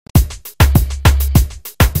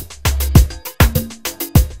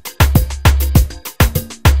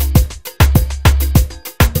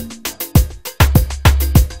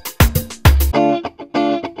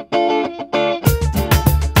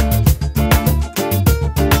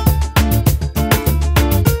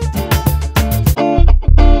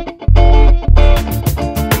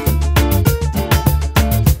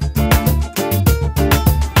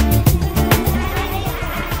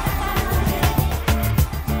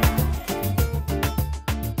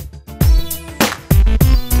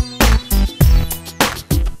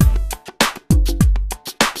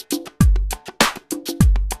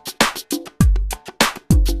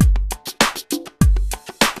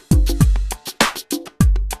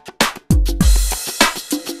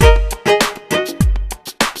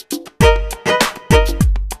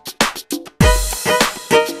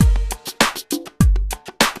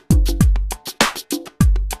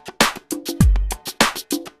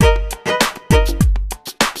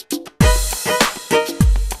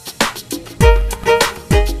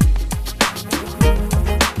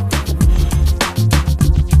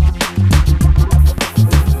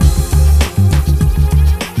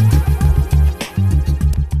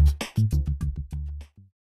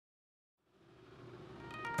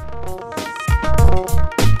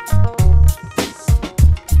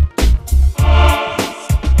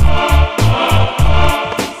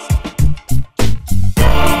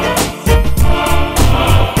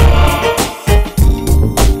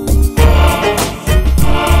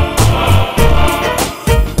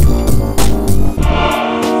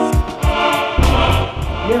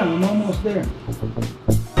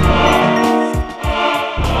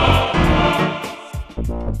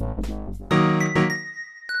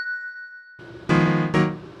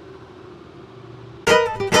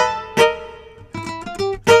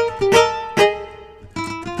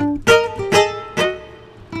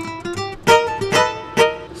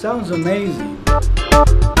Sounds amazing.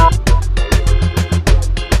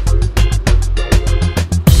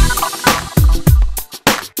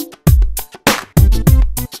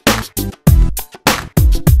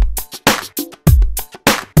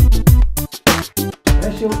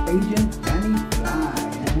 Special Agent Fanny Fly.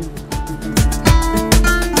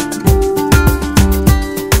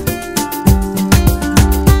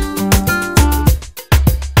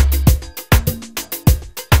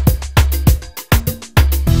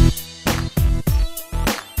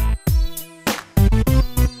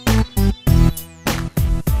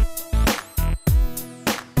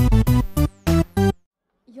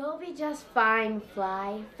 You'll be just fine,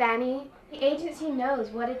 Fly. Fanny, the agency knows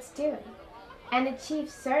what it's doing. And the chief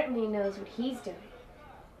certainly knows what he's doing.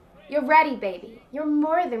 You're ready, baby. You're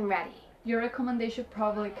more than ready. Your recommendation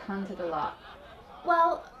probably counted a lot.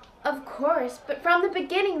 Well, of course, but from the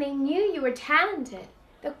beginning they knew you were talented.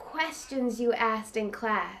 The questions you asked in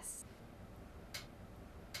class.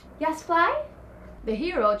 Yes, Fly? The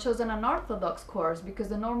hero chose an unorthodox course because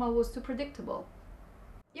the normal was too predictable.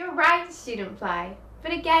 You're right, Student Fly.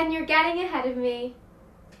 But again, you're getting ahead of me.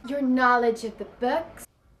 Your knowledge of the books.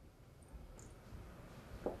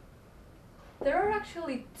 There are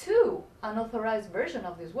actually 2 unauthorized versions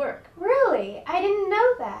of this work. Really? I didn't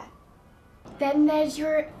know that. Then there's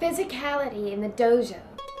your physicality in the dojo.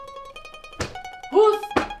 Who's?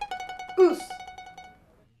 Oos.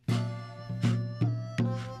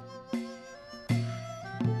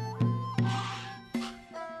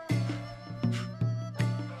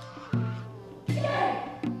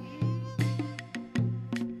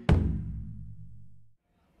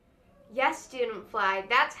 Yes, Student Fly,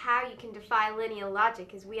 that's how you can defy linear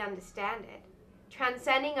logic as we understand it.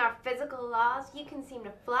 Transcending our physical laws, you can seem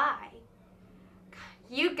to fly.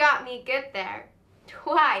 You got me good there.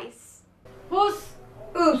 Twice. Who's?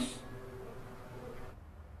 Oos.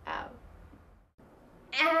 Oh.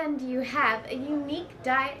 And you have a unique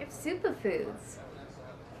diet of superfoods.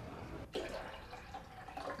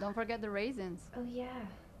 Don't forget the raisins. Oh, yeah.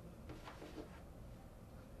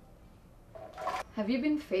 Have you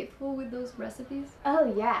been faithful with those recipes?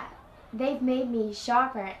 Oh, yeah. They've made me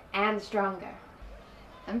sharper and stronger.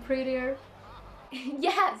 And prettier?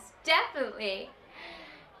 Yes, definitely.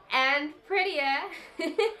 And prettier.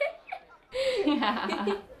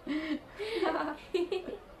 Yeah.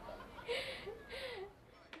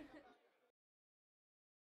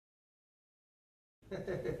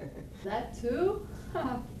 That too?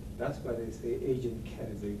 That's why they say Agent Cat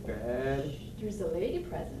is a bad. There's a lady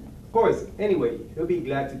present. Of course, anyway, he'll be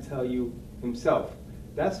glad to tell you himself.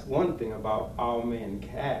 That's one thing about our man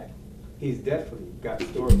Cat. He's definitely got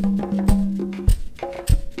stories.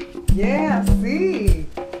 Yeah, see?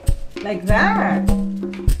 Like that.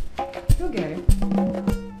 You'll get it.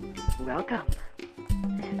 Welcome.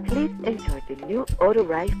 Please enjoy the new auto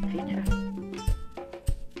ride feature.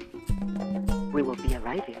 We will be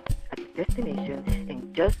arriving at the destination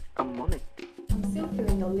in just a moment. I'm still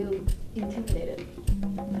feeling a little intimidated.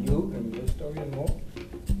 You and your story and more?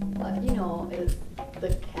 But you know, it's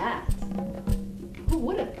the cat. Who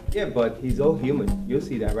wouldn't? Yeah, but he's all human. You'll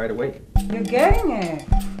see that right away. You're getting it.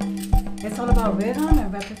 It's all about rhythm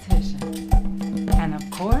and repetition. And of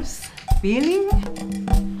course, feeling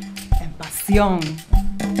and pasión.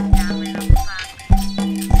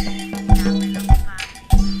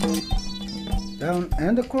 Down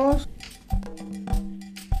and across?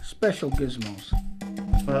 Special gizmos.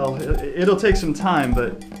 Well, it'll take some time,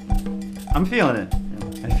 but I'm feeling it.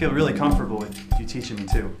 I feel really comfortable with you teaching me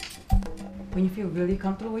too. When you feel really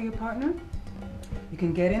comfortable with your partner, you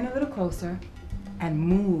can get in a little closer and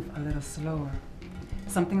move a little slower.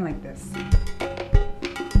 Something like this.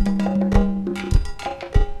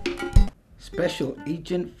 Special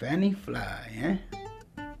Agent Fanny Fly, eh?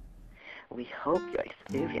 We hope your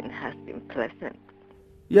experience has been pleasant.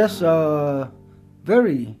 Yes,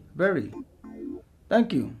 very, very.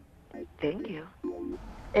 Thank you. Thank you.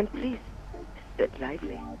 And please, sit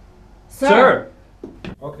lively. Sir!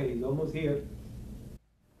 Okay, he's almost here.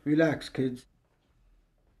 Relax, kids.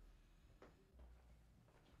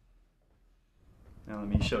 Now let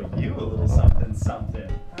me show you a little something, something.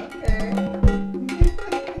 Okay.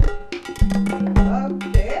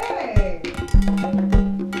 Okay.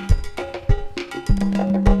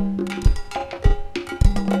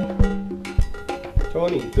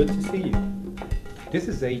 Tony, good to see you. This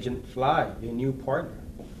is Agent Fly, your new partner.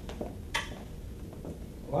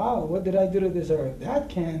 Wow, what did I do to deserve that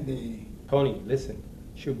candy? Tony, listen,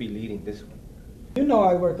 she'll be leading this one. You know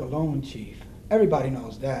I work alone, Chief. Everybody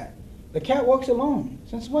knows that. The cat walks alone.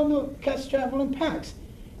 Since when do cats travel in packs?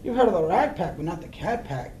 You've heard of the rat pack, but not the cat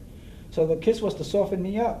pack. So the kiss was to soften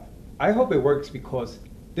me up. I hope it works because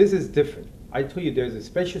this is different. I told you there's a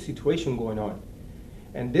special situation going on.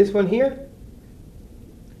 And this one here,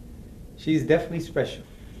 she's definitely special.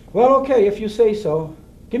 Well, okay, if you say so.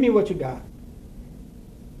 Give me what you got.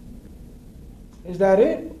 Is that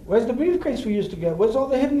it? Where's the briefcase we used to get? Where's all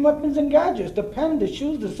the hidden weapons and gadgets? The pen, the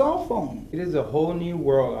shoes, the cell phone? It is a whole new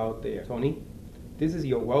world out there, Tony. This is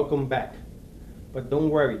your welcome back. But don't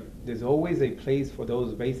worry, there's always a place for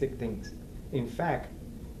those basic things. In fact,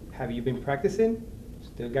 have you been practicing?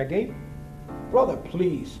 Still got game? Brother,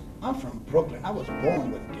 please. I'm from Brooklyn. I was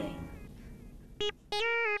born with game.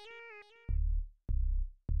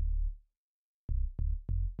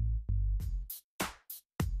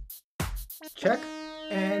 Check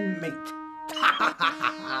and mate.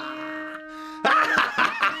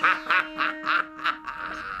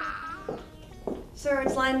 Sir,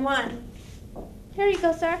 it's line 1. Here you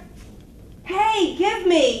go, sir. Hey, give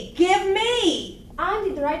me! Give me! I'm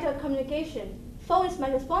the director of communication. Phone is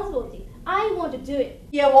my responsibility. I want to do it.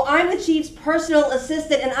 Yeah, well, I'm the chief's personal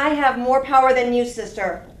assistant and I have more power than you,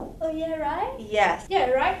 sister. Oh, yeah, right? Yes.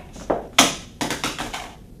 Yeah, right?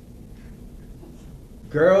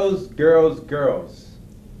 Girls, girls, girls.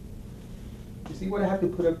 You see what I have to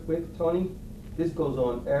put up with, Tony? This goes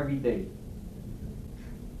on every day.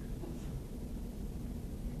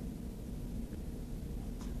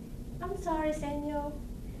 I'm sorry, Senor.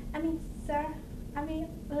 Sir.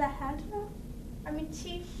 Alejandro.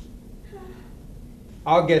 Chief.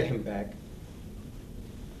 I'll get him back.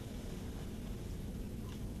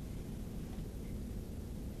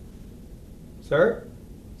 Sir?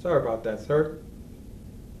 Sorry about that, sir.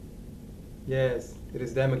 Yes, it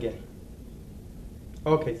is them again.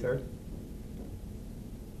 Okay, sir.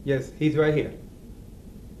 Yes, he's right here.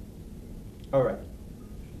 All right.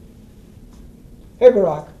 Hey,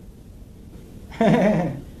 Barack.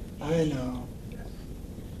 I know.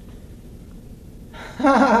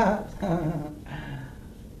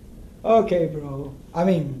 Okay, bro.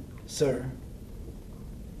 Sir.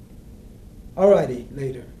 Alrighty,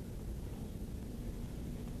 later.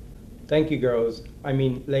 Thank you, girls.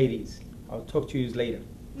 Ladies. I'll talk to you later.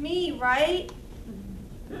 Me, right?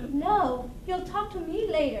 No, you'll talk to me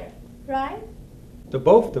later, right? The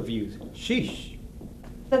both of you. Sheesh.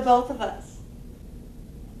 The both of us.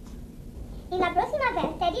 Y la próxima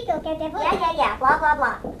vez te digo que te voy. Yeah, blah, blah,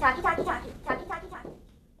 blah. Talkie.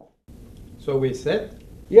 So we're set?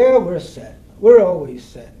 Yeah, we're set. We're always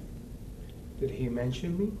set. Did he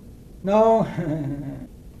mention me? No.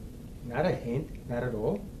 Not a hint, not at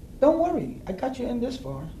all. Don't worry. I got you in this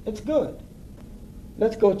far. It's good.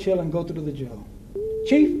 Let's go chill and go through the jail.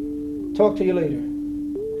 Chief, talk to you later.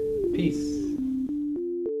 Peace. You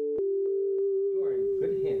are in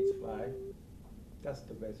good hands, Fly. That's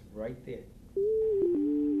the best right there.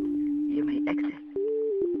 You may exit.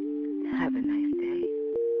 Have a nice day.